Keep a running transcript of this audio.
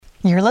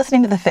You're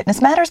listening to the Fitness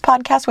Matters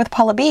podcast with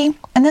Paula B,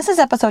 and this is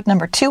episode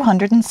number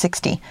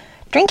 260,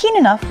 Drinking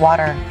Enough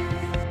Water.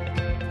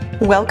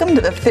 Welcome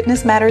to the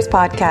Fitness Matters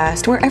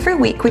podcast, where every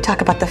week we talk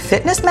about the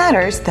fitness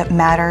matters that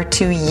matter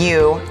to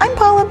you. I'm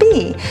Paula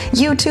B,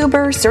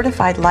 YouTuber,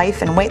 certified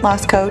life and weight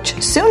loss coach,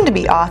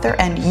 soon-to-be author,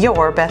 and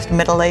your best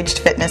middle-aged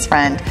fitness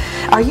friend.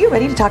 Are you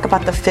ready to talk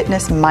about the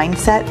fitness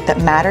mindset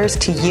that matters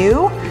to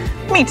you?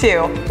 Me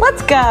too.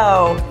 Let's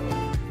go.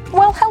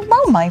 Well,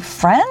 hello, my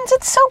friends.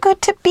 It's so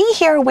good to be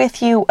here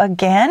with you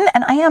again,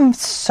 and I am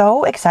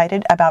so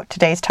excited about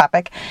today's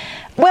topic.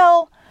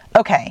 Well,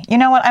 okay, you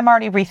know what? I'm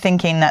already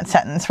rethinking that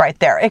sentence right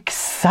there.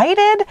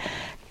 Excited?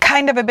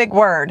 Kind of a big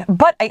word,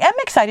 but I am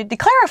excited to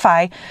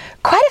clarify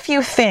quite a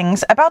few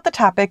things about the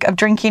topic of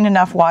drinking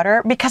enough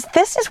water, because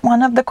this is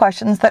one of the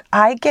questions that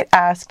I get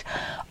asked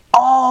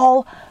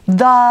all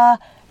the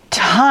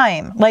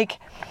time.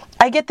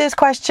 I get this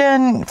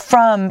question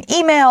from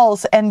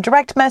emails and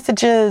direct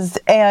messages,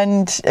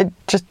 and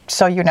just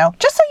so you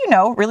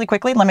know, really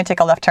quickly, let me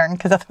take a left turn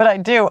because that's what I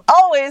do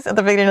always at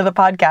the beginning of the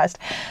podcast.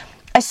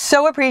 I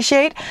so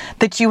appreciate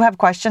that you have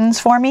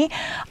questions for me.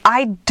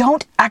 I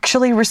don't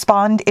actually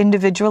respond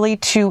individually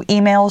to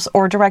emails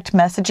or direct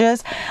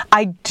messages.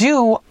 I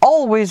do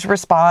always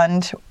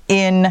respond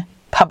in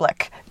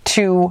public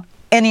to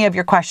any of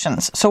your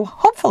questions. So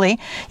hopefully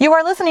you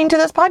are listening to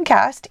this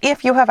podcast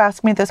if you have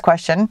asked me this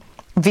question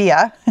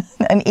via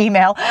an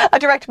email, a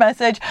direct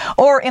message,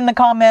 or in the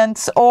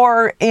comments,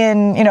 or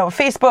in,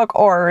 Facebook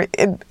or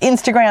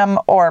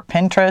Instagram or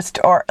Pinterest,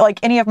 or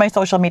any of my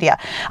social media.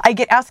 I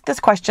get asked this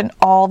question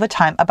all the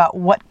time about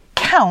what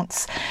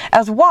counts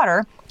as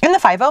water in the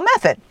 5-0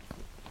 method.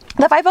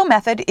 The 5-0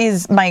 method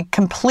is my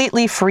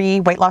completely free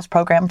weight loss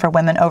program for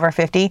women over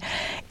 50.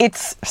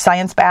 It's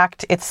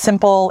science-backed, it's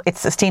simple, it's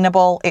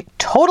sustainable, it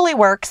totally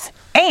works,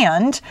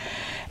 and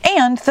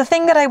the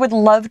thing that I would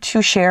love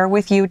to share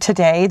with you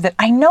today that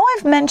I know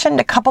I've mentioned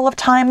a couple of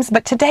times,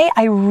 but today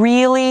I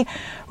really,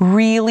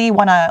 really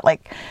want to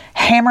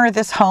hammer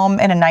this home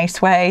in a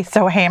nice way.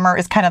 So hammer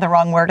is kind of the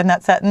wrong word in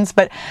that sentence,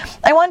 but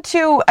I want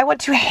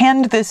to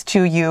hand this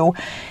to you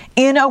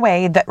in a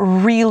way that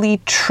really,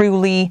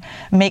 truly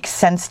makes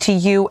sense to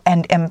you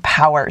and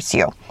empowers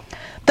you.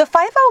 The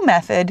 5-0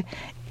 method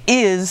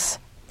is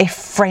a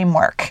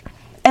framework.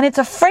 And it's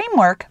a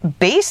framework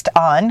based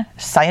on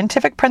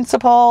scientific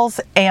principles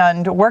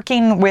and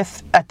working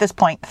with, at this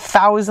point,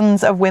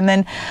 thousands of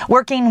women,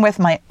 working with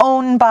my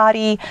own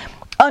body,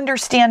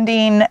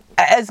 understanding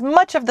as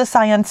much of the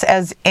science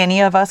as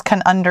any of us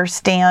can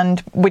understand,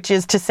 which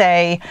is to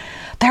say,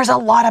 there's a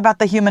lot about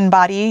the human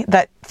body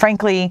that,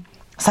 frankly,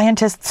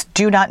 scientists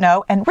do not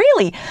know. And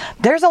really,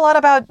 there's a lot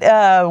about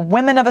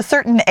women of a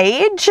certain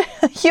age,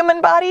 human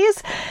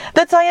bodies,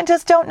 that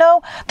scientists don't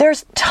know.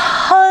 There's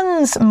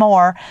tons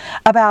more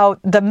about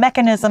the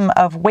mechanism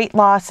of weight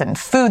loss and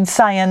food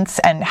science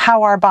and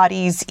how our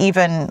bodies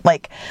even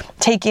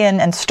take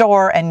in and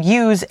store and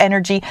use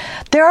energy.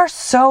 There are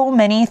so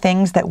many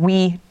things that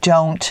we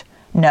don't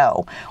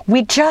know.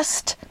 We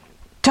just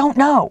don't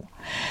know.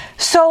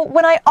 So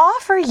when I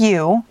offer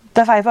you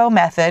the 5-0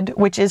 method,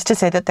 which is to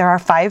say that there are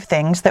 5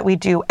 things that we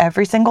do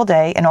every single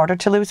day in order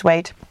to lose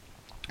weight,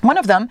 one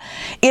of them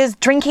is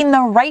drinking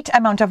the right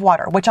amount of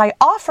water, which I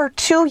offer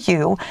to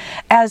you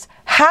as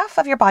half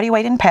of your body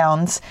weight in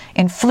pounds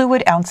in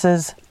fluid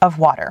ounces of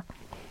water.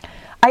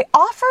 I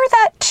offer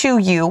that to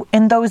you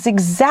in those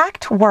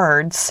exact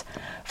words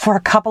for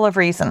a couple of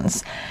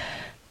reasons.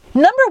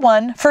 Number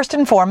one, first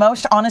and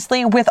foremost,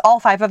 honestly, with all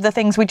 5 of the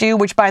things we do,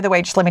 which, by the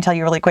way, just let me tell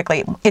you really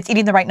quickly, it's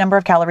eating the right number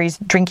of calories,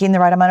 drinking the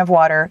right amount of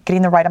water,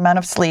 getting the right amount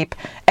of sleep,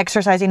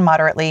 exercising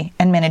moderately,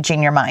 and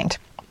managing your mind.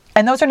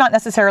 And those are not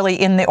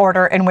necessarily in the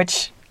order in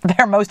which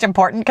they're most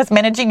important, because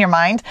managing your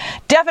mind,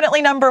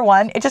 definitely number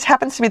 1. It just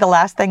happens to be the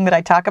last thing that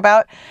I talk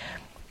about.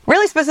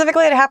 Really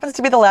specifically, it happens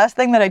to be the last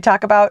thing that I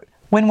talk about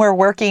when we're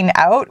working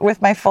out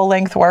with my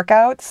full-length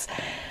workouts,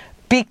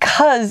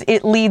 because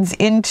it leads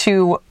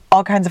into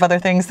all kinds of other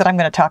things that I'm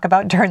going to talk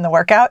about during the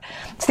workout.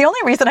 It's the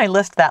only reason I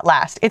list that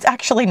last. It's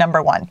actually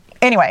number 1.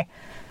 Anyway,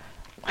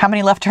 how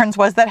many left turns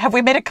was that? Have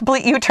we made a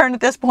complete U-turn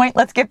at this point?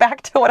 Let's get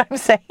back to what I'm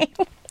saying.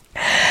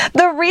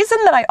 The reason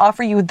that I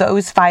offer you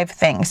those 5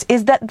 things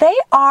is that they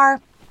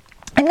are,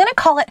 I'm going to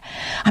call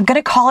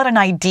it an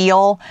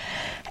ideal.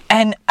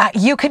 And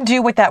you can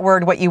do with that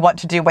word what you want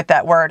to do with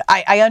that word.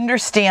 I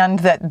understand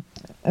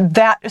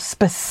that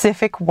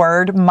specific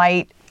word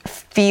might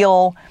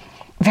feel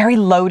very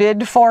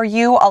loaded for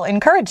you. I'll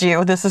encourage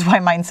you, this is why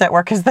mindset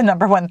work is the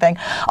number 1 thing.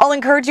 I'll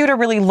encourage you to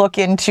really look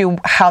into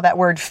how that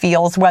word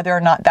feels, whether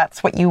or not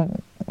that's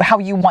how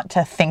you want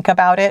to think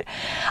about it.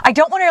 I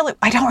don't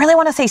really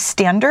want to say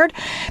standard,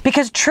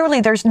 because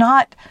truly there's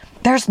not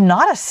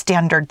a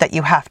standard that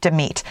you have to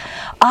meet.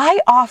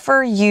 I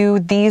offer you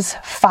these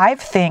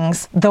 5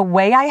 things the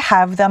way I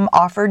have them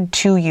offered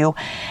to you,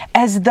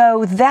 as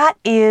though that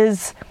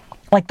is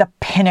the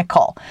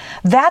pinnacle.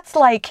 That's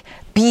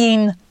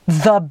being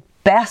the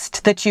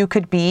best that you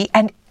could be,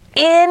 and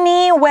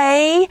any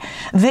way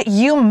that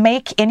you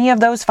make any of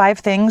those 5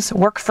 things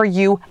work for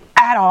you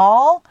at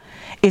all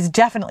is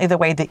definitely the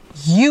way that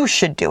you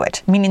should do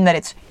it, meaning that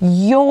it's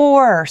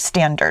your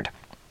standard.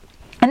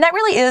 And that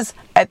really is,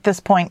 at this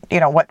point,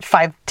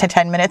 5 to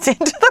 10 minutes into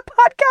the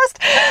podcast,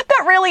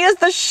 that really is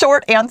the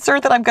short answer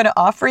that I'm going to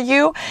offer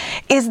you,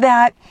 is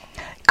that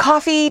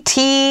coffee,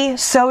 tea,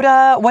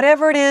 soda,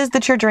 whatever it is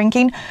that you're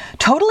drinking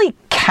totally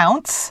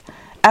counts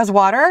as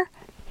water,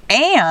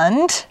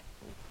 and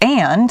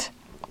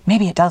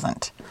maybe it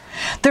doesn't.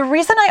 The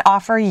reason I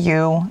offer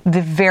you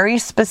the very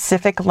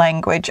specific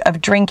language of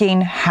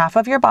drinking half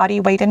of your body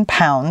weight in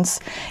pounds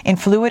in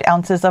fluid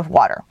ounces of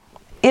water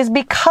is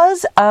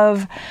because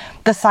of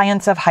the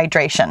science of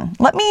hydration.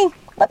 Let me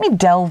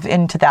delve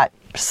into that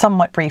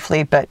somewhat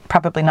briefly, but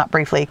probably not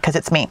briefly because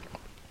it's me.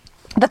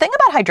 The thing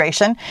about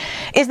hydration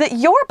is that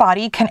your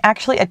body can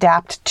actually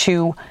adapt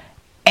to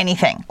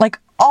anything, like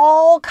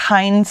all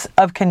kinds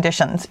of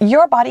conditions.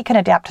 Your body can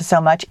adapt to so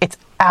much. It's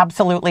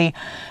absolutely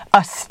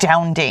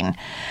astounding.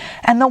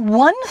 And the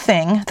one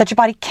thing that your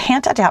body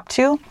can't adapt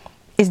to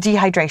is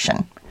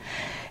dehydration.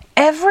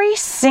 Every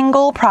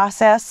single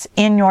process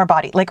in your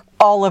body, like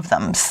all of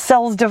them,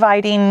 cells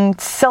dividing,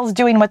 cells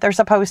doing what they're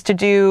supposed to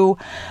do,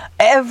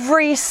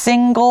 every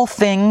single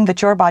thing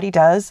that your body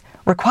does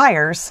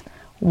requires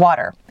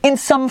water in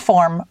some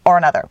form or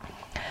another.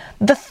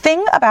 The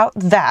thing about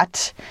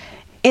that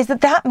is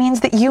that means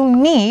that you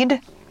need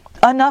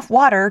enough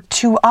water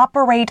to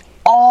operate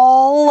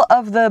all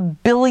of the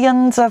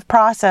billions of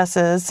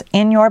processes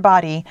in your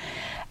body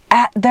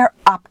at their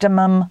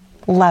optimum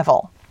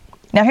level.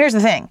 Now, here's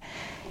the thing.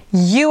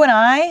 You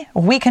and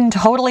we can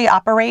totally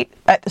operate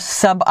at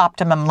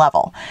suboptimum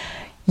level.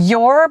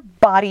 Your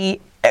body,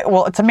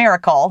 well, it's a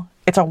miracle.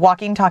 It's a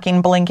walking,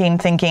 talking, blinking,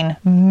 thinking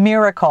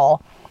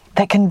miracle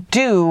that can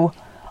do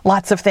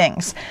lots of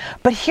things.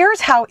 But here's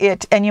how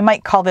and you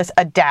might call this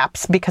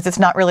adapts because it's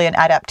not really an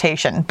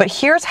adaptation, but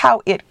here's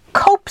how it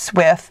copes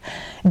with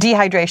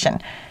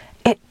dehydration.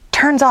 It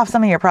turns off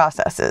some of your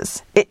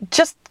processes. It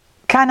just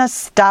kind of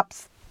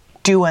stops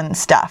doing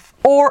stuff,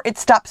 or it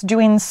stops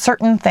doing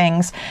certain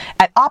things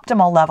at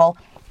optimal level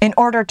in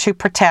order to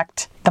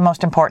protect the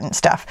most important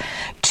stuff.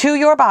 To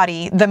your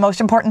body, the most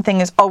important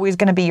thing is always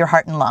going to be your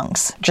heart and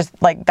lungs. Just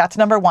like that's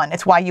number one.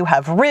 It's why you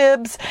have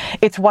ribs.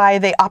 It's why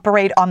they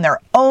operate on their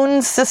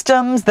own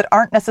systems that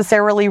aren't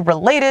necessarily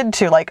related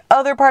to like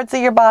other parts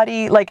of your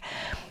body. Like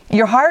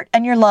your heart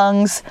and your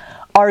lungs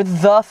are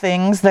the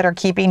things that are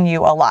keeping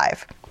you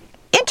alive.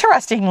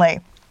 Interestingly,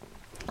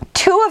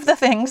 two of the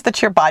things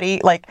that your body,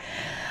 like,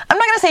 I'm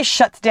not going to say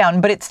shuts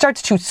down, but it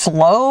starts to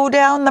slow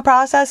down the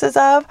processes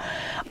of,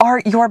 are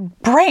your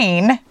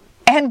brain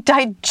and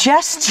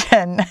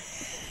digestion.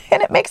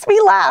 And it makes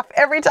me laugh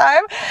every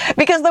time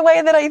because the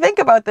way that I think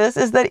about this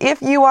is that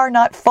if you are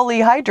not fully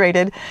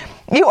hydrated,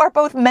 you are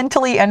both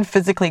mentally and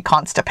physically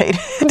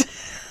constipated.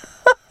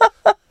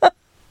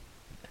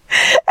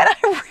 And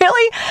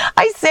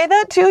I say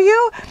that to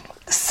you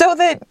so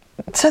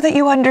that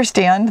you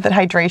understand that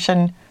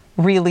hydration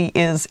really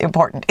is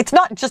important. It's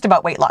not just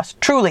about weight loss,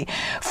 truly.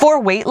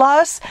 For weight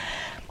loss,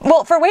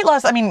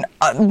 I mean,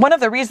 one of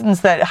the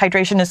reasons that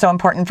hydration is so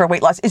important for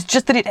weight loss is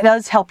just that it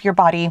does help your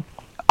body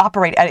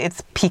operate at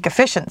its peak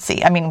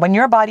efficiency. I mean, when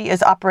your body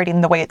is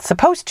operating the way it's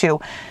supposed to,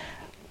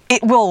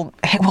 it will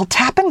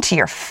tap into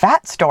your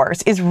fat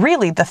stores is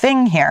really the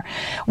thing here.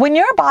 When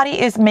your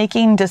body is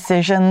making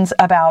decisions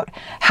about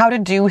how to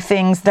do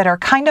things that are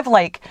kind of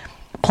like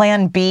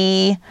plan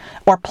B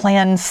or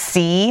plan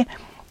C,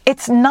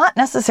 it's not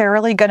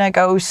necessarily going to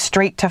go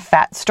straight to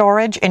fat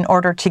storage in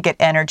order to get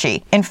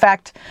energy. In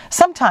fact,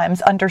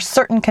 sometimes under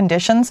certain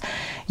conditions,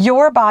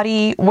 your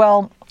body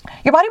will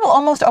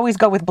almost always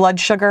go with blood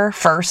sugar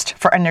first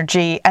for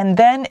energy, and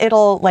then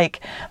it'll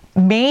like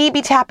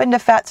maybe tap into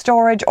fat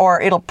storage,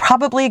 or it'll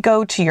probably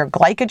go to your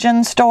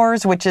glycogen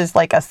stores, which is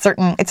like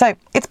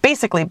it's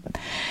basically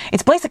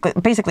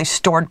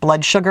stored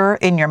blood sugar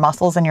in your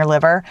muscles and your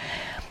liver.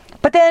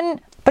 But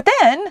then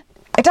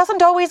it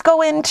doesn't always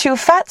go into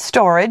fat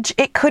storage.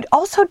 It could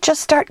also just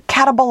start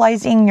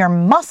catabolizing your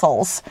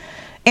muscles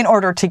in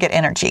order to get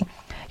energy.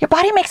 Your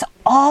body makes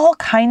all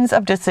kinds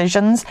of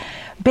decisions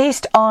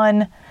based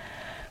on,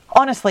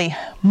 honestly,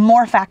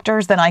 more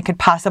factors than I could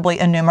possibly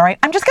enumerate.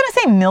 I'm just going to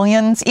say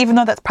millions, even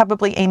though that's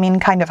probably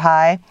aiming kind of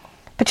high.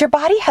 But your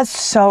body has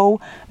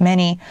so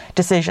many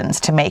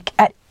decisions to make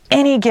at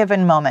any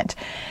given moment.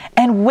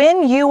 And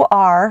when you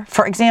are,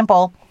 for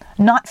example,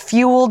 not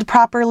fueled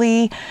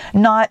properly,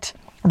 not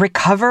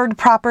recovered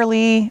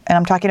properly, and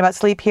I'm talking about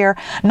sleep here,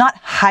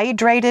 not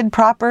hydrated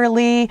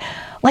properly,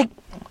 like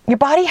your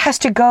body has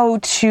to go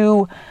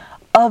to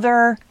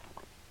other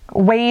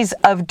ways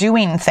of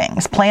doing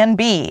things, plan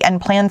B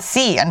and plan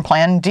C and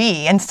plan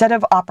D, instead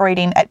of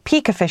operating at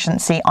peak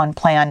efficiency on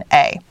plan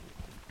A.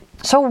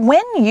 So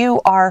when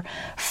you are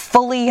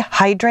fully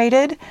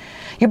hydrated,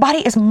 your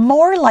body is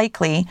more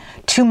likely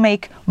to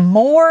make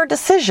more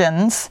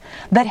decisions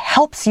that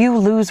helps you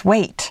lose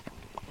weight.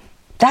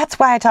 That's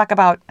why I talk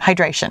about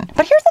hydration.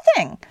 But here's the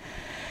thing.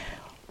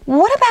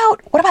 What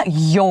about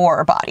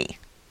your body?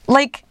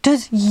 Like,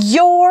 does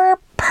your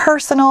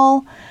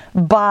personal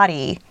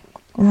body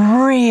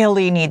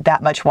really need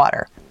that much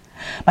water?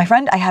 My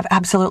friend, I have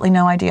absolutely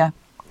no idea.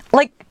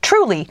 Like,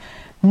 truly,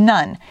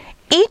 none.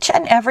 Each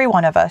and every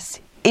one of us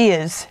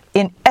is,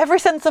 in every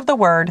sense of the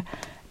word,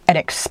 an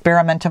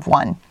experiment of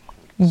one.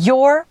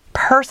 Your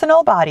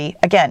personal body,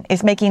 again,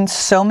 is making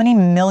so many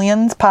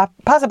millions,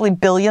 possibly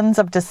billions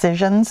of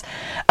decisions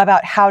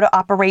about how to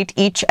operate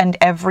each and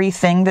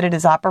everything that it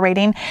is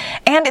operating.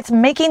 And it's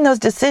making those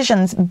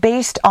decisions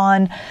based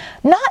on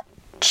not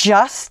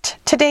just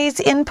today's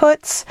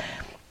inputs,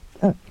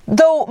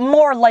 though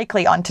more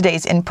likely on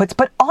today's inputs,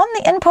 but on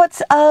the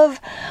inputs of,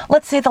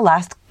 let's say, the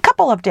last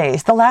couple of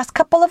days, the last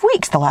couple of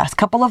weeks, the last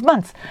couple of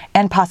months,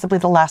 and possibly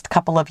the last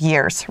couple of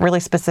years. Really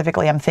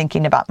specifically, I'm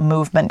thinking about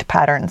movement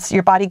patterns.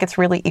 Your body gets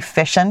really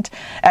efficient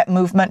at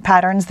movement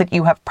patterns that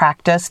you have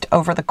practiced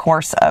over the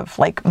course of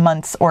like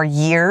months or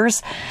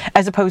years,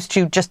 as opposed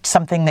to just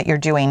something that you're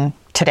doing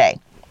today.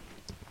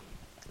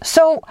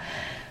 So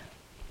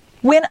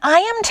when I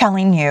am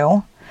telling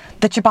you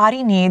that your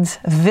body needs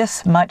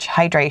this much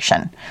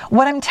hydration,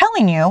 what I'm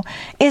telling you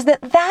is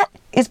that that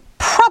is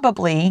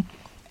probably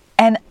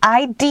an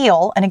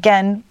ideal, and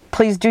again,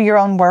 please do your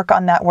own work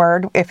on that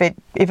word. If it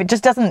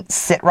just doesn't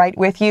sit right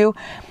with you,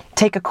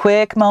 take a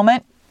quick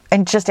moment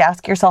and just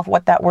ask yourself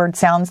what that word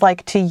sounds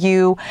like to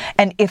you,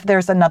 and if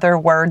there's another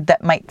word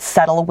that might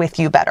settle with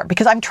you better.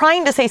 Because I'm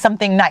trying to say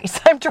something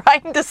nice. I'm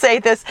trying to say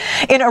this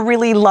in a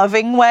really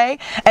loving way,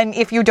 and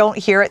if you don't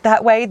hear it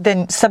that way,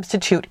 then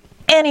substitute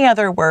any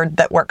other word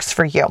that works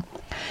for you.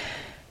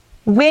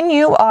 When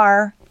you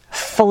are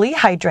fully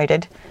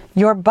hydrated,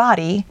 your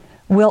body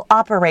will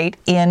operate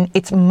in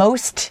its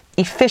most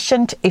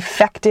efficient,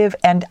 effective,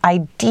 and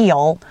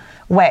ideal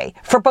way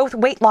for both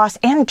weight loss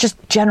and just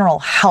general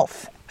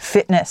health,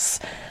 fitness,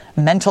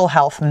 mental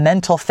health,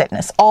 mental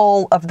fitness,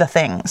 all of the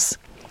things.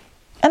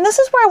 And this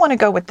is where I want to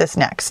go with this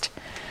next.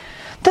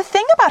 The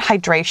thing about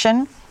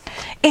hydration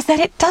is that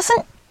it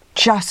doesn't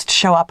just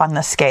show up on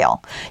the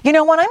scale. You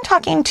know, when I'm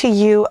talking to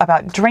you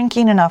about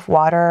drinking enough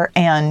water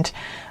and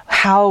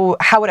how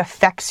it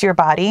affects your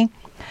body,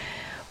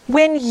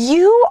 when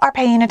you are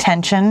paying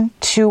attention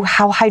to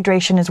how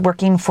hydration is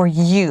working for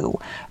you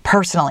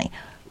personally,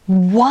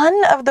 one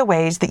of the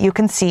ways that you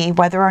can see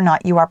whether or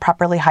not you are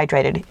properly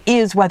hydrated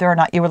is whether or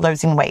not you are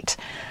losing weight.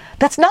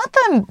 That's not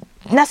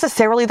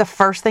necessarily the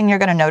first thing you're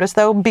going to notice,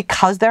 though,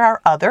 because there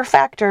are other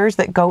factors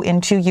that go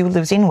into you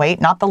losing weight,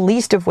 not the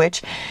least of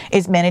which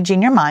is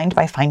managing your mind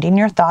by finding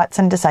your thoughts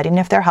and deciding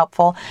if they're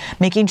helpful,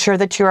 making sure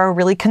that you are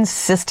really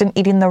consistent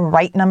eating the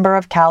right number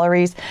of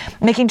calories,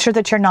 making sure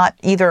that you're not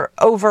either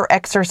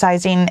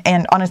over-exercising,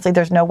 and honestly,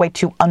 there's no way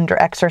to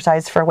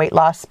under-exercise for weight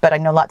loss, but I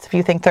know lots of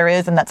you think there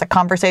is, and that's a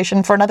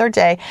conversation for another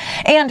day,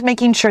 and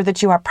making sure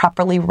that you are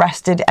properly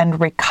rested and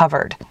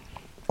recovered,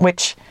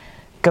 which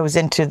goes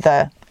into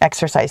the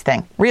exercise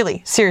thing.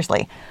 Really,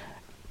 seriously,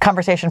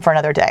 conversation for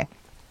another day.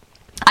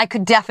 I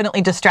could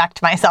definitely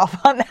distract myself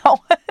on that one.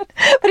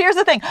 But here's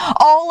the thing.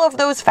 All of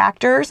those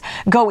factors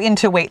go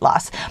into weight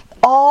loss.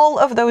 All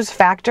of those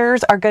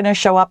factors are going to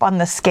show up on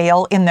the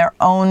scale in their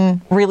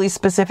own really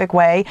specific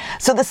way.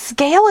 So the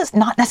scale is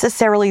not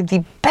necessarily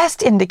the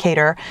best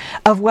indicator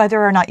of whether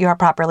or not you are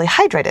properly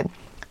hydrated.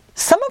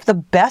 Some of the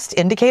best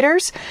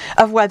indicators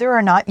of whether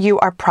or not you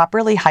are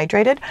properly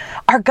hydrated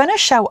are going to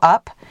show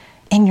up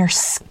in your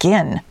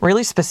skin.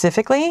 Really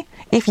specifically,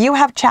 if you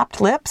have chapped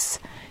lips,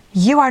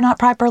 you are not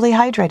properly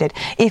hydrated.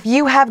 If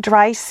you have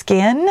dry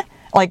skin,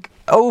 like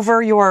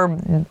over your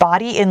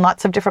body in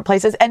lots of different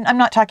places, and I'm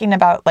not talking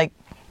about like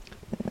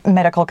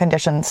medical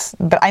conditions,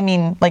 but I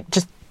mean like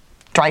just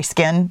dry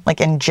skin, like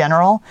in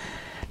general,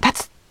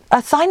 that's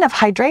a sign of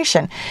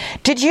hydration.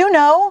 Did you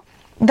know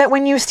that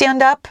when you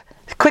stand up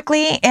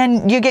quickly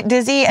and you get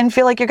dizzy and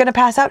feel like you're going to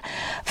pass out,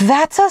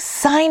 that's a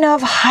sign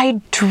of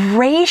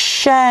hydration?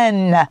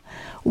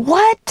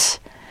 What?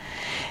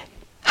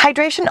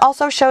 Hydration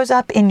also shows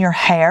up in your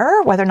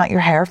hair, whether or not your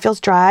hair feels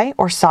dry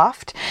or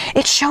soft.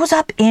 It shows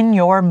up in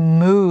your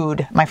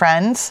mood, my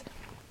friends.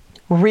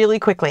 Really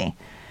quickly.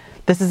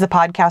 This is a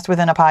podcast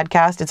within a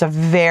podcast. It's a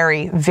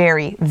very,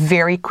 very,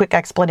 very quick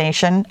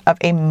explanation of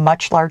a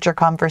much larger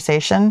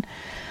conversation.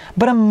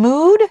 But a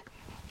mood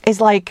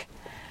is like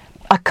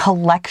a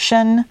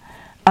collection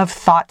of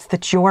thoughts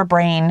that your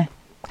brain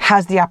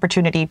has the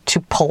opportunity to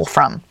pull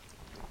from.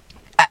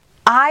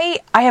 I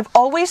have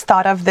always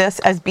thought of this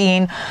as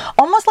being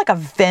almost like a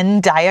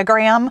Venn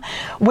diagram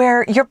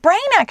where your brain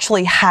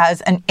actually has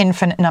an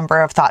infinite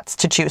number of thoughts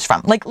to choose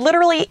from. Like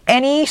literally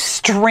any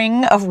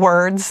string of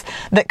words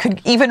that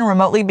could even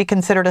remotely be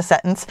considered a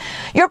sentence,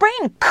 your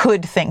brain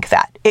could think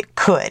that. It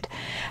could.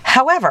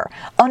 However,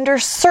 under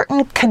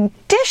certain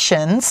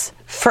conditions,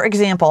 for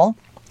example,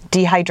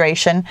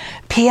 dehydration,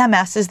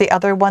 PMS is the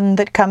other one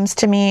that comes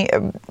to me,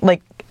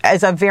 like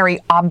as a very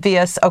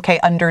obvious, okay,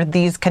 under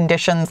these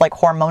conditions, like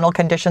hormonal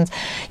conditions,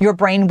 your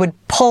brain would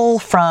pull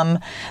from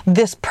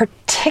this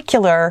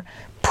particular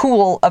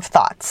pool of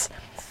thoughts.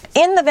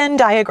 In the Venn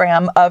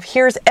diagram of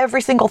here's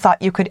every single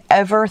thought you could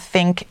ever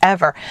think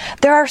ever,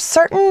 there are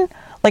certain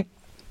like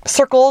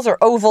circles or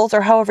ovals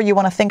or however you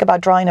want to think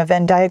about drawing a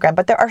Venn diagram,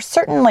 but there are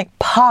certain like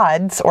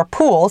pods or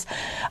pools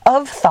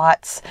of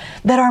thoughts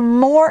that are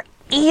more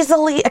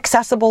easily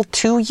accessible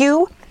to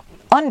you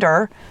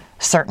under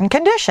certain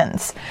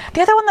conditions.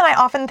 The other one that I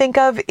often think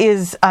of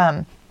is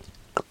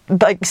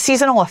like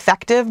seasonal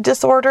affective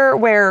disorder,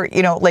 where,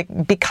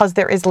 like because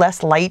there is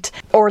less light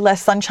or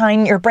less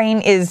sunshine, your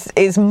brain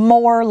is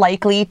more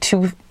likely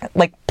to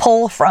like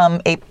pull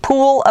from a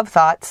pool of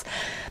thoughts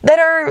that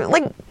are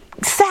like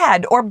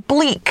sad or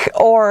bleak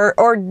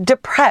or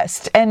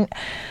depressed. And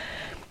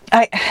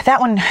that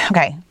one,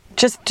 okay,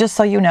 just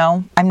so you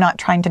know, I'm not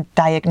trying to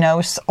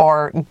diagnose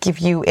or give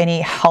you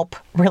any help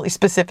really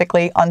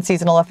specifically on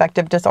seasonal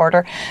affective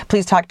disorder.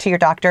 Please talk to your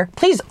doctor.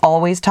 Please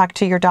always talk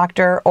to your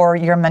doctor or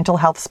your mental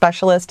health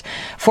specialist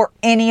for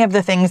any of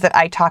the things that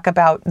I talk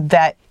about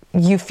that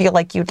you feel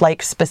like you'd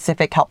like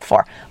specific help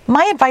for.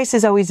 My advice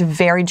is always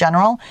very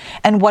general,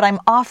 and what I'm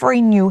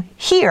offering you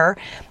here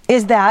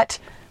is that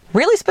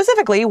really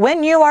specifically,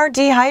 when you are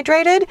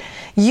dehydrated,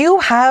 you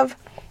have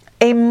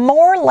a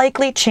more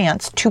likely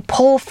chance to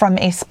pull from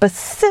a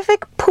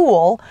specific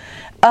pool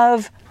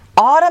of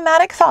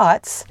automatic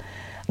thoughts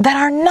that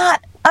are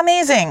not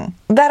amazing,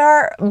 that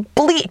are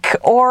bleak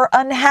or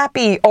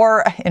unhappy,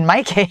 or in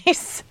my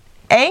case,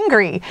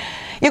 angry.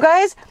 You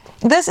guys,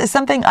 this is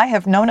something I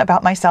have known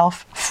about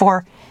myself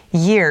for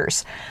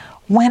years.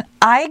 When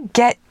I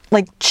get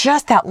like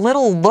just that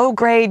little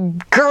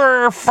low-grade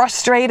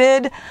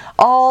frustrated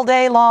all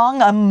day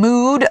long, a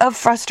mood of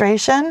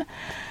frustration,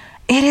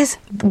 it is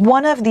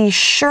one of the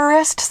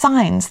surest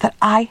signs that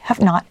I have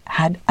not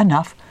had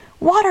enough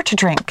water to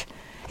drink.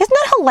 Isn't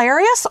that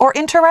hilarious or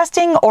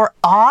interesting or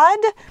odd?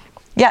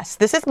 Yes,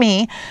 this is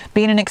me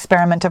being an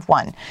experiment of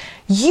one.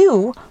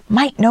 You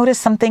might notice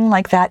something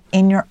like that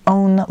in your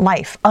own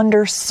life.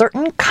 Under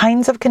certain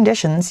kinds of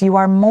conditions, you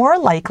are more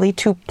likely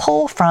to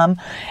pull from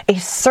a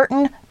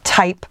certain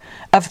type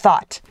of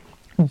thought.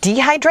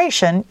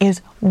 Dehydration is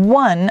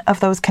one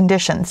of those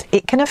conditions.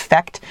 It can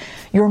affect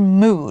your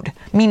mood,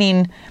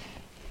 meaning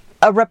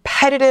a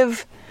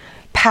repetitive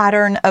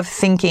pattern of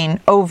thinking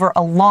over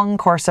a long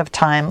course of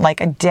time, like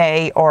a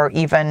day or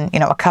even,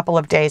 a couple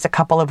of days, a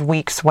couple of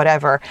weeks,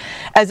 whatever,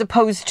 as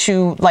opposed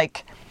to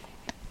like,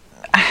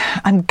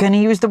 I'm going to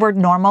use the word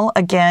normal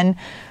again.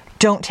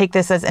 Don't take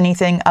this as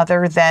anything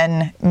other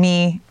than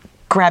me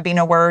grabbing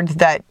a word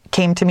that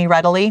came to me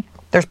readily.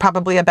 There's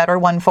probably a better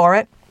one for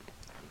it.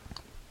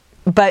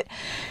 But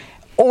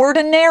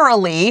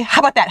ordinarily,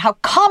 how about that? How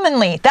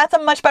commonly, that's a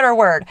much better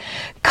word.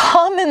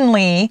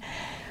 Commonly,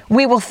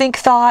 we will think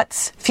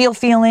thoughts, feel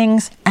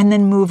feelings, and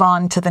then move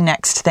on to the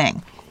next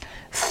thing.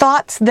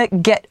 Thoughts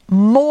that get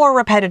more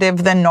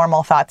repetitive than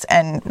normal thoughts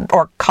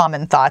or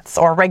common thoughts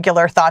or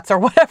regular thoughts or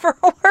whatever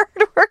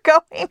word we're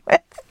going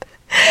with.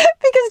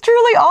 Because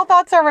truly all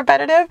thoughts are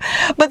repetitive,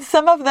 but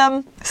some of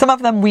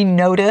them we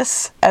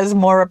notice as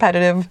more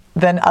repetitive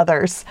than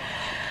others.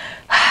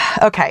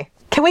 Okay,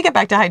 can we get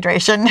back to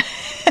hydration?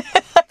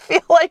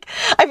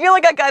 I feel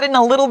like I got in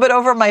a little bit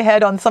over my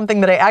head on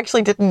something that I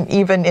actually didn't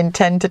even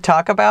intend to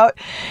talk about,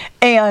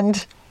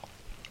 and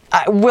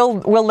we'll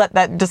let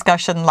that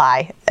discussion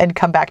lie and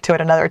come back to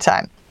it another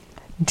time.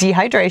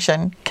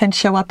 Dehydration can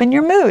show up in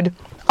your mood.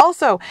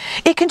 Also,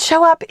 it can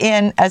show up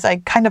in, as I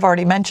kind of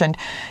already mentioned,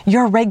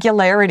 your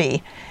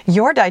regularity.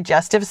 Your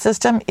digestive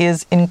system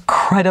is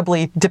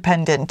incredibly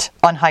dependent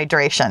on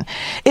hydration.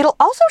 It'll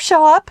also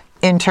show up,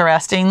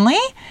 interestingly,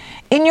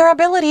 in your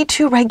ability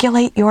to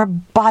regulate your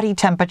body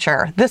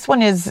temperature. This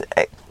one is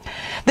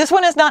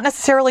not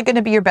necessarily going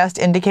to be your best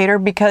indicator,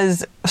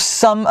 because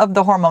some of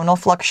the hormonal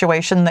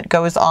fluctuation that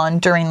goes on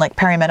during like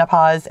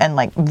perimenopause and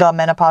like the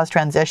menopause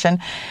transition,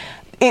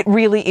 it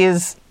really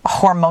is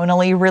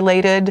hormonally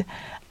related.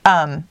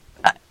 And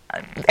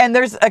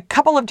there's a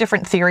couple of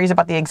different theories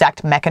about the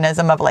exact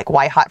mechanism of like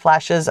why hot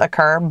flashes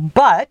occur,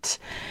 but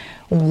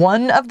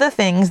one of the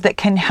things that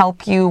can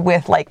help you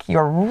with like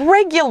your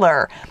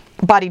regular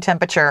body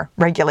temperature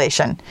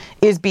regulation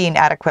is being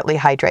adequately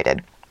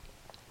hydrated.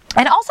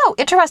 And also,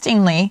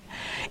 interestingly,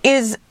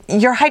 is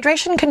your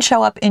hydration can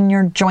show up in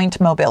your joint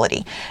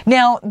mobility.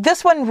 Now,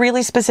 this one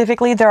really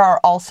specifically, there are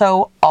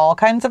also all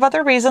kinds of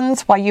other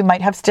reasons why you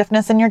might have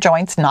stiffness in your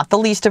joints, not the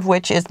least of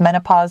which is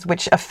menopause,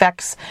 which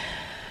affects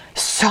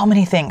so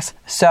many things.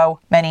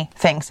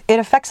 It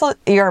affects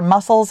your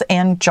muscles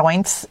and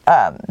joints.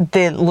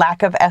 The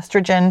lack of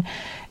estrogen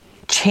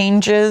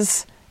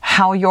changes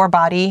how your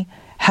body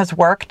has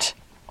worked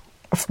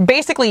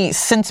basically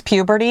since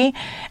puberty.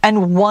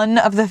 And one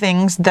of the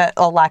things that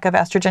a lack of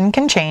estrogen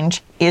can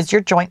change is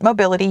your joint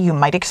mobility. You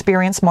might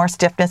experience more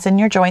stiffness in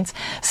your joints.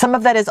 Some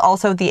of that is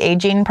also the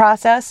aging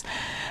process.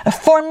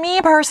 For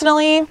me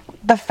personally,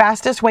 the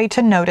fastest way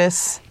to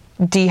notice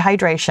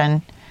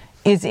dehydration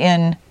is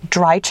in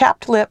dry,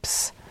 chapped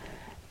lips,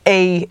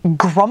 a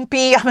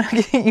grumpy, I'm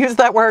going to use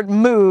that word,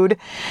 mood,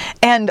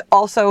 and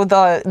also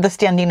the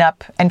standing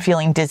up and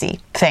feeling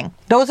dizzy thing.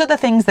 Those are the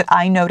things that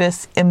I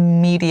notice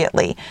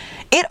immediately.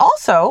 It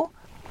also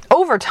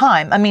over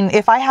time, I mean,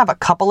 if I have a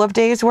couple of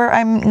days where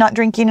I'm not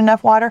drinking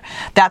enough water,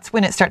 that's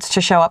when it starts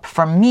to show up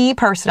for me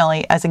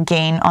personally as a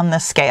gain on the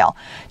scale.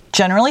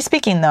 Generally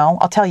speaking, though,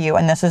 I'll tell you,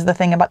 and this is the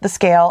thing about the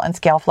scale and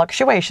scale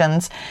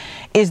fluctuations,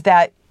 is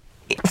that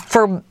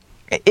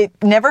it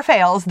never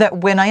fails that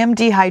when I am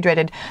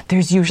dehydrated,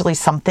 there's usually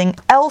something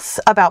else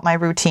about my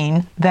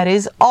routine that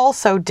is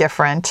also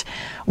different,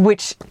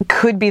 which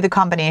could be the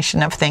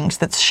combination of things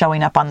that's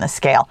showing up on the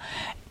scale.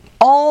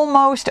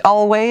 Almost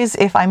always,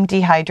 if I'm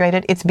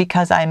dehydrated, it's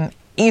because I'm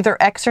either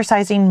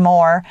exercising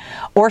more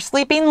or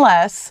sleeping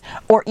less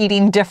or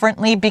eating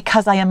differently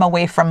because I am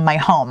away from my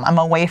home. I'm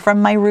away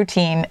from my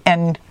routine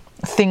and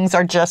things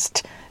are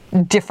just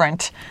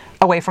different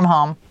away from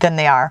home than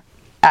they are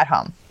at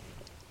home.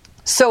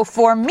 So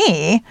for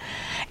me,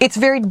 it's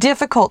very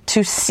difficult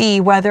to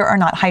see whether or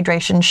not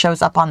hydration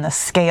shows up on the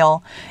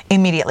scale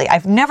immediately.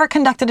 I've never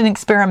conducted an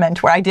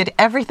experiment where I did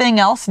everything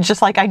else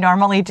just like I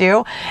normally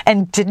do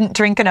and didn't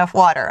drink enough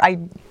water.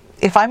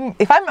 If I'm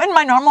in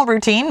my normal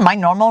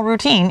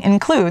routine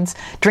includes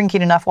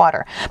drinking enough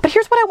water. But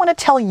here's what I want to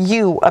tell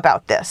you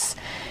about this.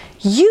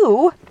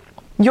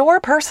 Your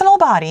personal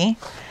body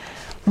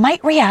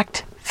might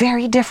react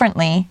very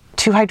differently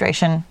to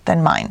hydration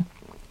than mine.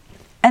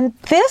 And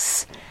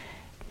this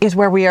is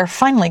where we are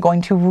finally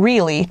going to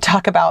really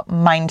talk about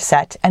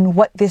mindset and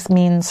what this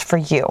means for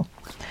you.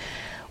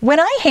 When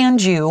I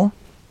hand you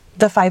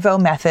the 5-0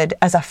 method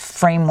as a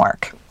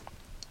framework,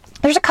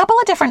 there's a couple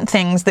of different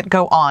things that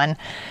go on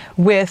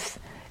with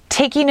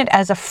taking it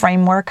as a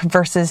framework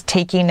versus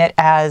taking it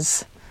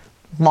as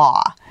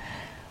law.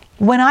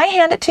 When I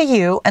hand it to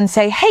you and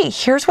say, hey,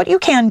 here's what you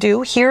can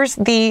do, here's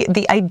the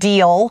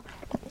ideal,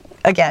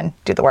 again,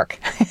 do the work.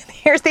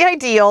 Here's the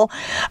ideal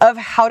of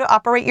how to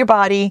operate your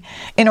body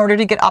in order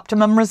to get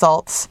optimum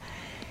results.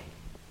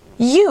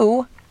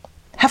 You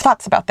have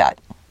thoughts about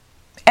that.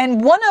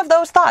 And one of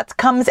those thoughts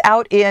comes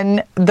out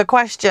in the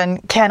question,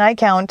 can I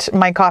count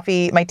my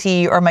coffee, my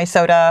tea, or my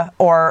soda,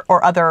 or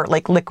other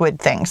like liquid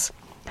things?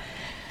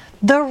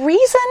 The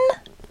reason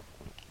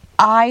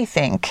I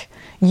think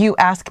you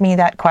ask me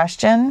that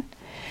question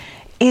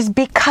is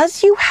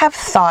because you have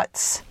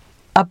thoughts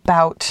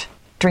about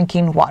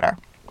drinking water.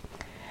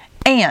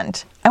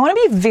 And I want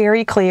to be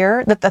very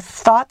clear that the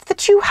thoughts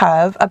that you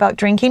have about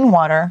drinking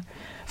water,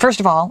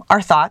 first of all,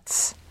 are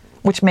thoughts,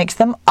 which makes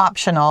them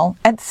optional.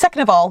 And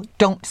second of all,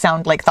 don't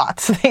sound like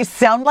thoughts. They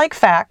sound like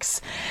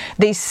facts.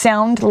 They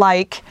sound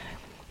like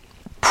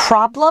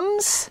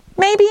problems,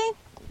 maybe.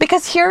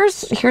 Because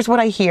here's what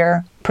I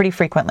hear pretty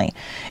frequently.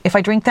 If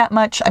I drink that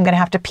much, I'm going to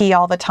have to pee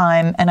all the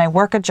time, and I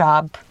work a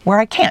job where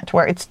I can't,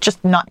 where it's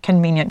just not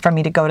convenient for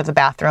me to go to the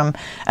bathroom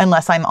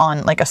unless I'm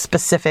on like a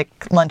specific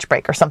lunch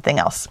break or something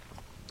else.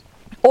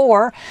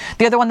 Or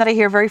the other one that I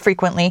hear very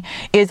frequently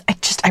is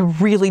I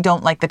really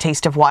don't like the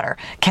taste of water.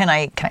 Can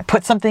I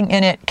put something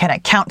in it? Can I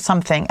count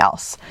something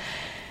else?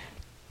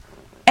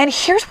 And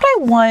here's what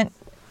I want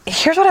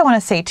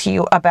to say to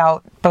you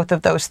about both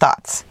of those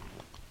thoughts.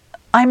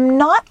 I'm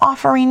not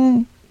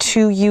offering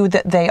to you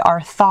that they are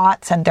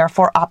thoughts and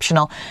therefore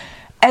optional,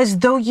 as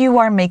though you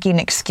are making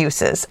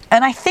excuses.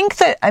 And I think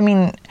that,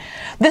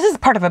 this is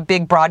part of a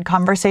big, broad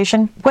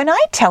conversation. When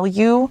I tell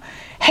you,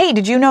 hey,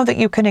 did you know that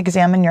you can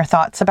examine your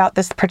thoughts about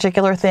this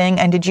particular thing?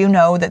 And did you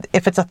know that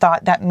if it's a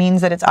thought, that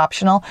means that it's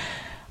optional?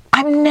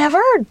 I'm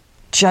never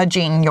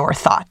judging your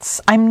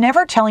thoughts. I'm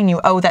never telling you,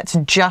 oh, that's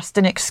just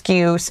an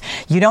excuse.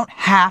 You don't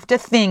have to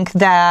think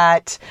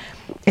that.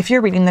 If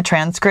you're reading the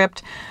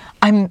transcript,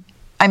 I'm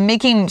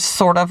making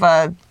sort of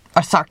a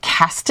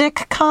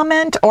sarcastic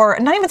comment, or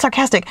not even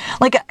sarcastic,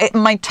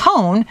 my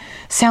tone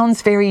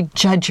sounds very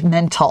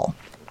judgmental.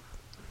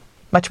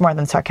 Much more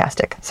than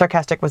sarcastic.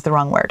 Sarcastic was the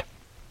wrong word.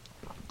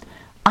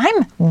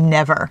 I'm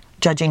never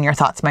judging your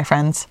thoughts, my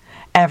friends.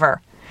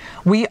 Ever.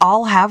 We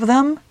all have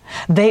them.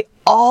 They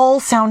all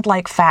sound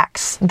like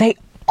facts. They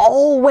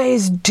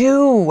always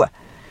do.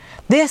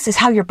 This is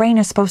how your brain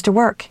is supposed to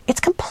work.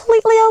 It's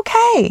completely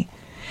okay.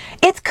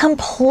 It's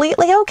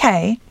completely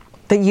okay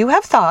that you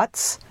have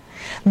thoughts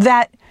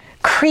that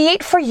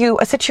create for you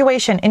a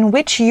situation in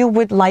which you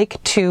would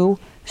like to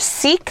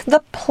seek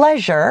the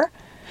pleasure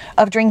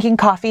of drinking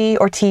coffee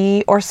or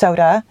tea or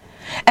soda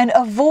and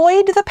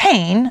avoid the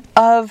pain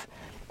of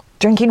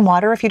drinking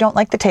water if you don't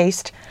like the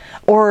taste,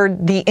 or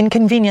the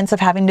inconvenience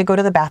of having to go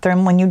to the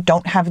bathroom when you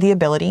don't have the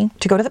ability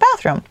to go to the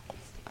bathroom.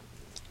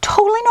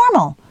 Totally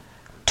normal.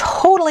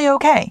 Totally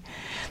okay.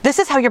 This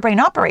is how your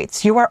brain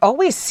operates. You are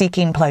always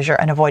seeking pleasure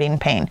and avoiding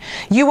pain.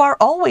 You are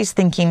always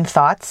thinking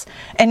thoughts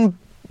and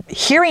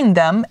hearing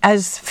them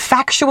as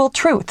factual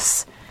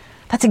truths.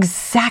 That's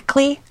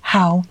exactly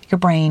how your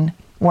brain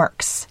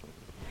works.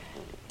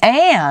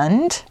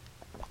 And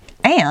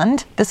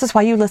this is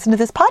why you listen to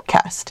this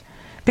podcast,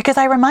 because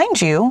I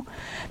remind you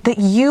that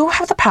you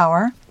have the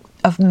power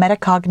of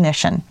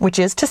metacognition, which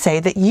is to say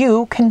that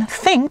you can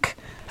think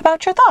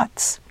about your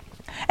thoughts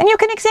and you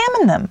can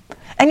examine them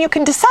and you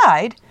can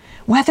decide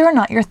whether or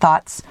not your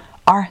thoughts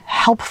are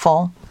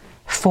helpful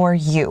for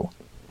you.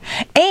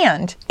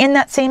 And in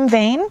that same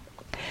vein,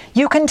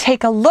 you can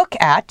take a look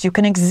at, you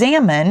can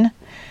examine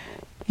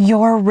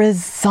your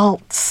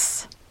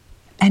results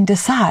and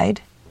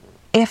decide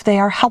if they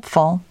are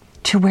helpful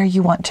to where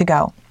you want to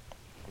go.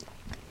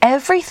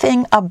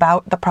 Everything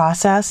about the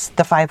process,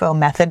 the 5-0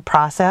 method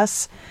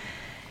process,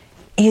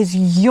 is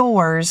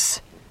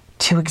yours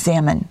to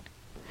examine.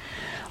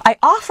 I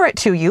offer it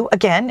to you,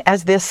 again,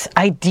 as this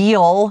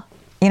ideal,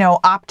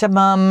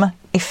 optimum,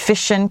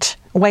 efficient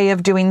way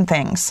of doing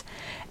things.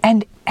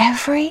 And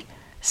every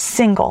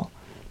single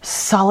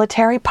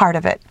solitary part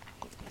of it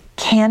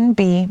can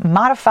be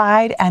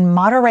modified and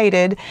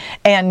moderated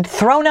and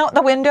thrown out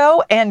the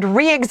window and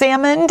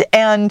re-examined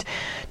and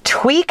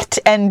tweaked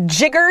and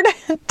jiggered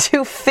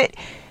to fit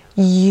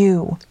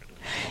you.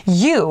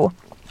 You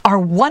are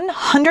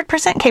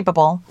 100%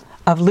 capable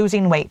of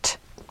losing weight.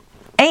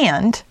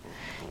 And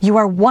you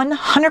are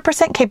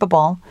 100%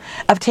 capable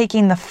of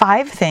taking the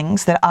 5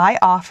 things that I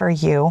offer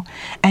you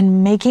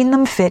and making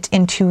them fit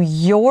into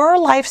your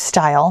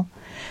lifestyle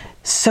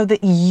so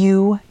that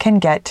you can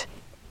get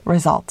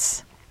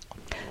results.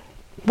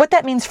 What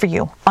that means for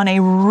you on a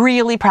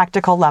really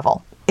practical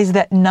level is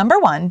that, number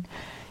 1,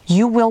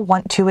 you will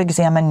want to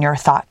examine your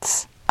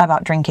thoughts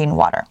about drinking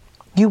water.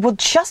 You will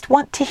just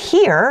want to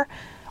hear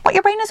what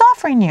your brain is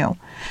offering you.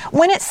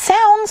 When it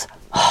sounds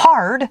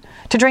hard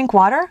to drink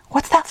water,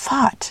 what's that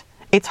thought?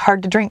 It's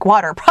hard to drink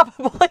water,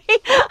 probably.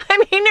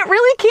 It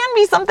really can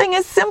be something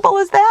as simple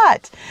as that.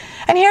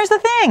 And here's the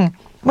thing.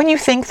 When you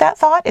think that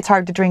thought, it's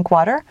hard to drink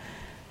water,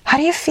 how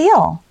do you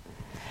feel?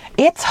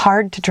 It's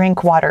hard to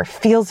drink water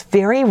feels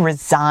very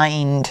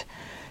resigned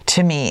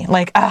to me.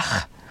 Like,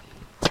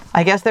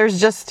 I guess there's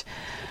just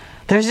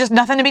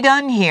nothing to be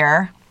done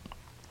here.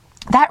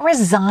 That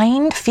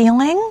resigned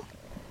feeling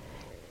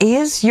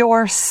is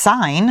your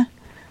sign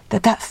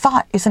that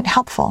thought isn't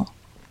helpful.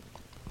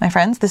 My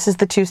friends, this is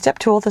the 2-step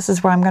tool. This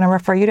is where I'm going to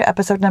refer you to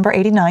episode number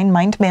 89,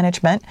 Mind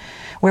Management,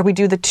 where we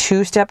do the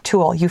 2-step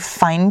tool. You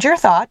find your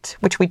thought,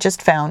 which we just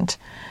found.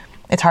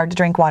 It's hard to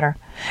drink water.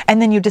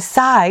 And then you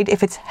decide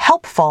if it's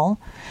helpful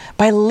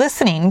by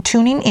listening,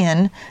 tuning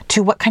in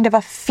to what kind of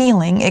a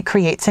feeling it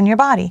creates in your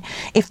body.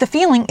 If the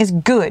feeling is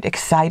good,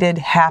 excited,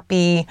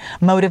 happy,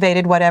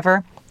 motivated,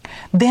 whatever,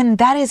 then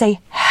that is a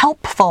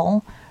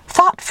helpful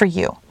thought for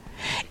you.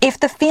 If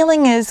the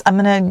feeling is, I'm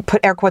going to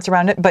put air quotes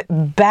around it, but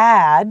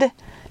bad,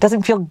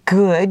 doesn't feel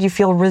good, you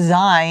feel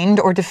resigned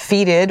or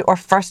defeated or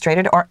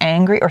frustrated or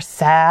angry or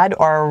sad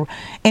or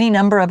any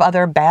number of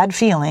other bad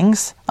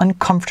feelings,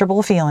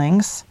 uncomfortable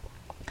feelings,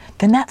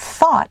 then that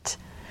thought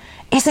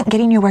isn't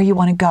getting you where you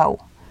want to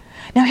go.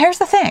 Now, here's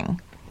the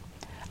thing.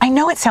 I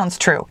know it sounds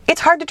true.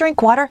 It's hard to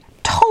drink water.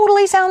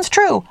 Totally sounds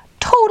true.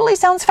 Totally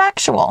sounds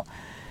factual.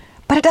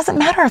 But it doesn't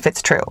matter if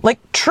it's true. Like,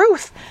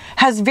 truth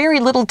has very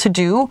little to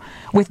do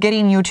with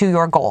getting you to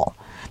your goal.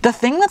 The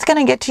thing that's going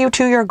to get you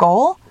to your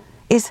goal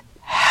is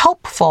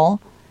helpful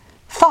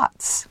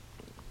thoughts.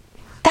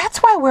 That's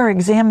why we're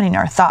examining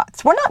our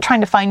thoughts. We're not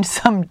trying to find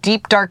some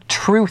deep, dark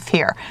truth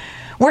here.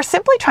 We're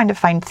simply trying to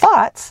find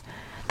thoughts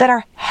that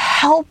are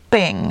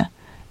helping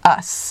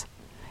us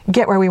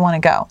get where we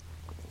want to go.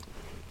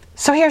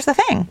 So here's the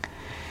thing.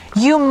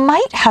 You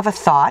might have a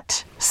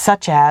thought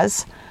such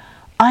as,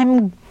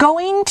 I'm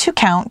going to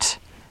count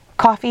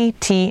coffee,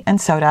 tea, and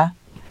soda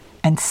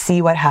and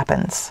see what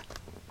happens.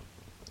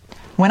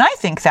 When I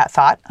think that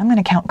thought, I'm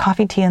going to count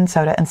coffee, tea, and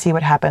soda and see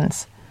what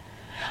happens,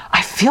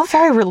 I feel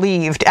very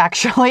relieved,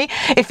 actually.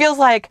 It feels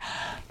like,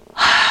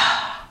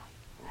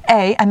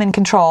 A, I'm in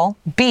control.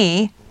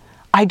 B,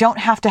 I don't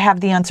have to have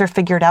the answer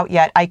figured out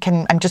yet.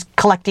 I'm just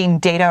collecting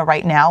data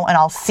right now, and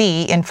I'll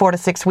see in 4 to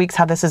 6 weeks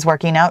how this is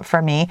working out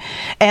for me.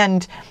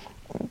 And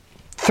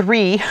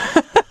 3,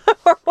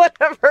 or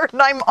whatever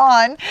I'm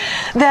on,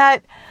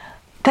 that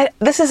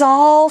this is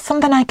all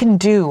something I can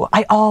do.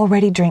 I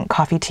already drink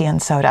coffee, tea,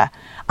 and soda.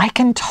 I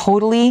can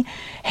totally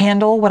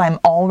handle what I'm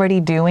already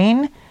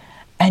doing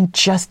and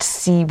just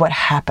see what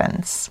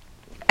happens.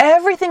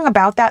 Everything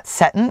about that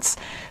sentence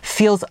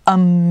feels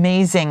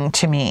amazing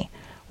to me,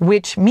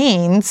 which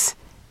means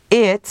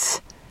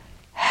it's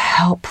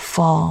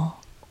helpful.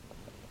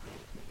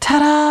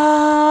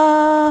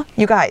 Ta-da!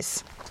 You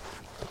guys,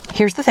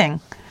 here's the thing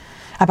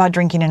about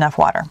drinking enough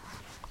water.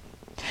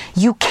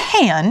 You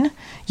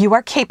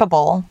are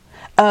capable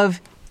of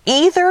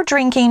either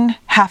drinking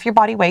half your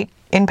body weight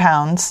in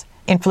pounds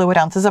in fluid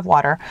ounces of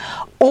water,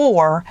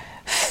 or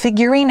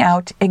figuring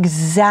out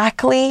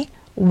exactly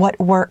what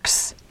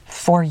works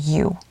for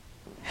you.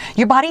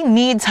 Your body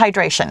needs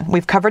hydration.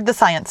 We've covered the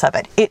science of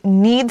it. It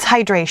needs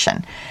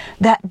hydration.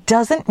 That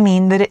doesn't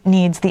mean that it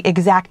needs the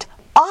exact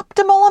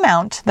optimal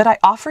amount that I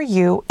offer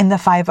you in the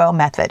 5-0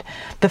 method.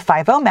 The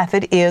 5-0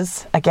 method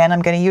is, again,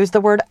 I'm going to use the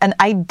word an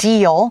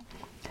ideal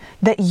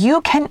that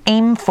you can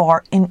aim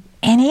for in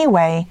any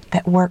way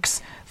that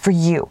works for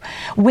you.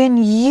 When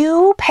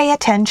you pay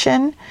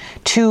attention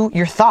to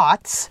your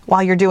thoughts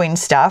while you're doing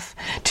stuff,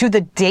 to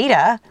the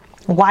data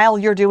while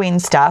you're doing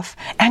stuff,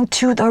 and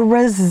to the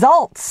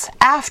results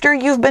after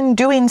you've been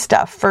doing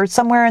stuff for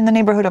somewhere in the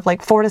neighborhood of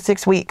like 4 to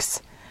 6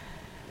 weeks,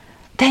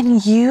 then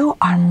you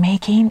are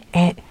making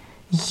it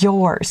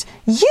yours.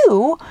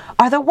 You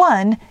are the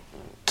one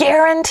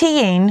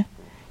guaranteeing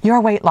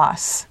your weight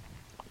loss.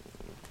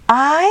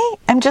 I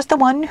am just the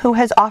one who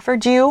has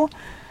offered you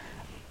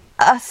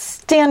a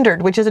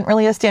standard, which isn't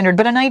really a standard,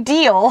 but an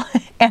ideal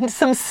and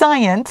some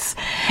science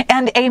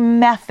and a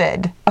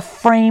method, a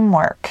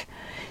framework.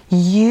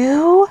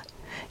 You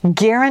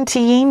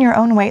guaranteeing your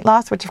own weight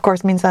loss, which of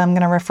course means that I'm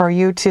going to refer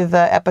you to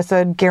the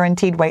episode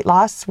Guaranteed Weight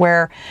Loss,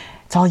 where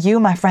it's all you,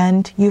 my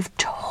friend. You've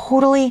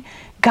totally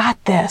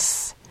got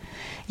this.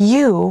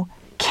 You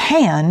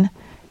can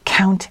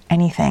count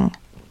anything.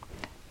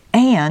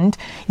 And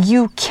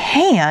you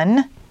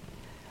can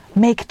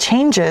make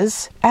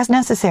changes as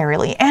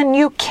necessarily. And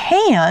you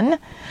can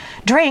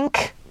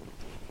drink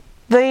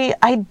the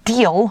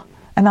ideal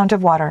amount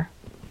of water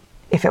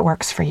if it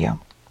works for you.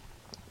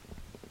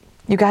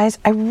 You guys,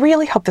 I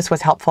really hope this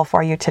was helpful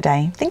for you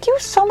today. Thank you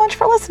so much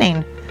for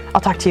listening.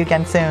 I'll talk to you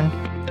again soon.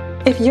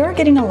 If you're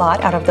getting a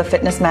lot out of the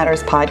Fitness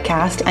Matters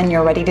podcast and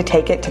you're ready to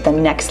take it to the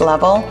next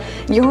level,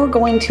 you're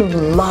going to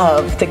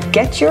love the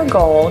Get Your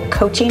Goal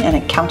Coaching and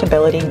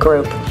Accountability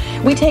Group.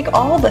 We take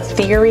all the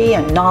theory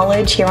and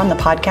knowledge here on the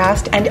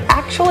podcast and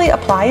actually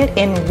apply it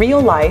in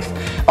real life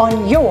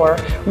on your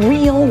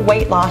real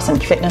weight loss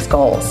and fitness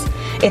goals.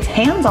 It's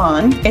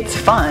hands-on, it's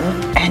fun,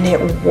 and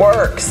it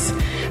works.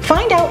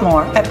 Find out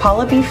more at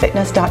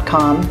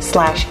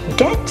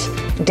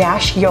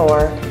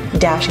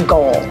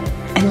paulabfitness.com/get-your-goal.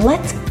 And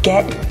let's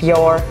get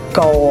your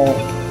goal.